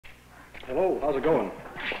Hello, how's it going?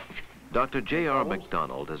 Dr. J.R.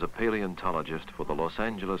 McDonald is a paleontologist for the Los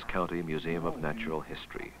Angeles County Museum of Natural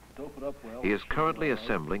History. He is currently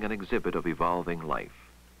assembling an exhibit of evolving life.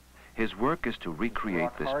 His work is to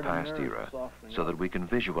recreate this past era so that we can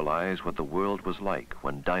visualize what the world was like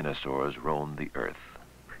when dinosaurs roamed the earth.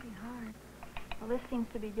 Pretty hard. Well, this seems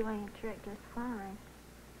to be doing a trick just fine.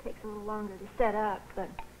 Takes a little longer to set up, but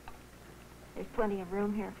there's plenty of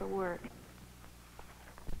room here for work.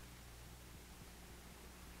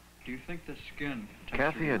 Do you think the skin...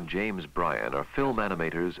 Kathy and James Bryan are film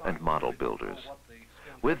animators and model builders.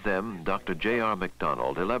 With them, Dr. J.R.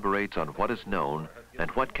 McDonald elaborates on what is known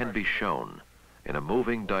and what can be shown in a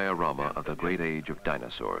moving diorama of the great age of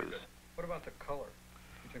dinosaurs. What about the color?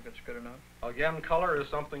 You think that's good enough? Again, color is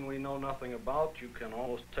something we know nothing about. You can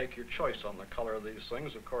almost take your choice on the color of these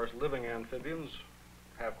things. Of course, living amphibians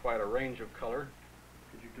have quite a range of color.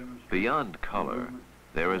 Beyond color,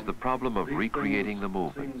 there is the problem of recreating the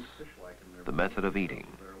movements, the method of eating,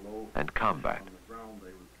 and combat. They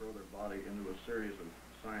would throw their body into a series of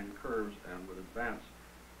sine curves and would advance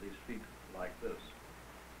these feet like this.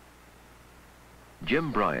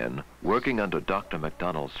 Jim Bryan, working under Dr.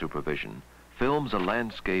 McDonald's supervision, films a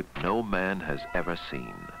landscape no man has ever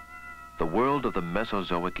seen. The world of the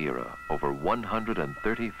Mesozoic era, over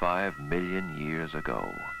 135 million years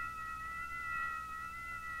ago.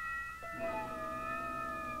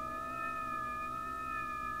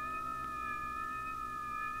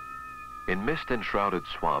 In mist-enshrouded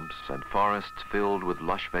swamps and forests filled with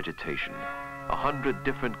lush vegetation, 100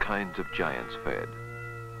 different kinds of giants fed.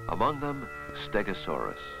 Among them,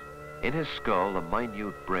 Stegosaurus. In his skull, a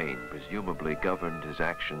minute brain presumably governed his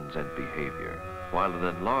actions and behavior, while an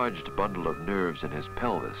enlarged bundle of nerves in his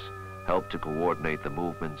pelvis helped to coordinate the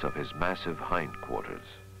movements of his massive hindquarters.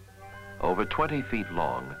 Over 20 feet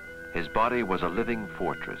long, his body was a living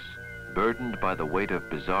fortress, burdened by the weight of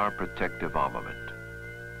bizarre protective armament.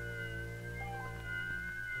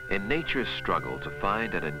 In nature's struggle to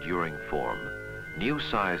find an enduring form, new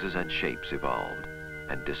sizes and shapes evolved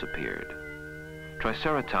and disappeared.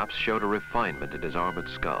 Triceratops showed a refinement in his armored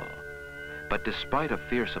skull, but despite a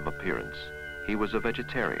fearsome appearance, he was a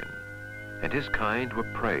vegetarian, and his kind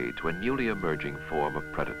were prey to a newly emerging form of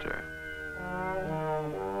predator.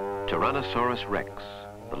 Tyrannosaurus rex,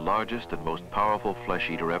 the largest and most powerful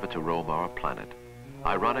flesh-eater ever to roam our planet,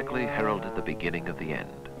 ironically heralded the beginning of the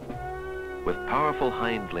end. With powerful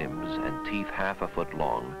hind limbs and teeth half a foot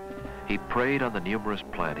long, he preyed on the numerous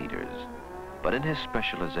plant eaters, but in his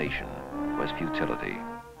specialization was futility,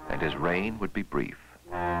 and his reign would be brief.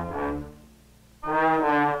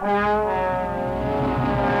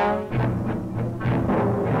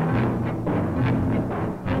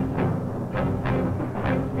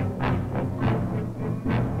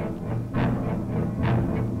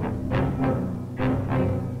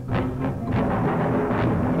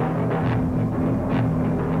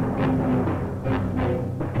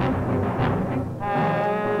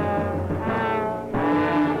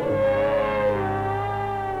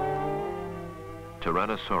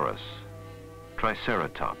 Tyrannosaurus,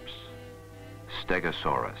 Triceratops,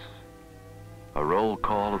 Stegosaurus, a roll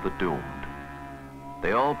call of the doomed.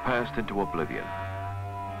 They all passed into oblivion.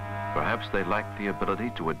 Perhaps they lacked the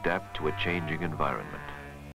ability to adapt to a changing environment.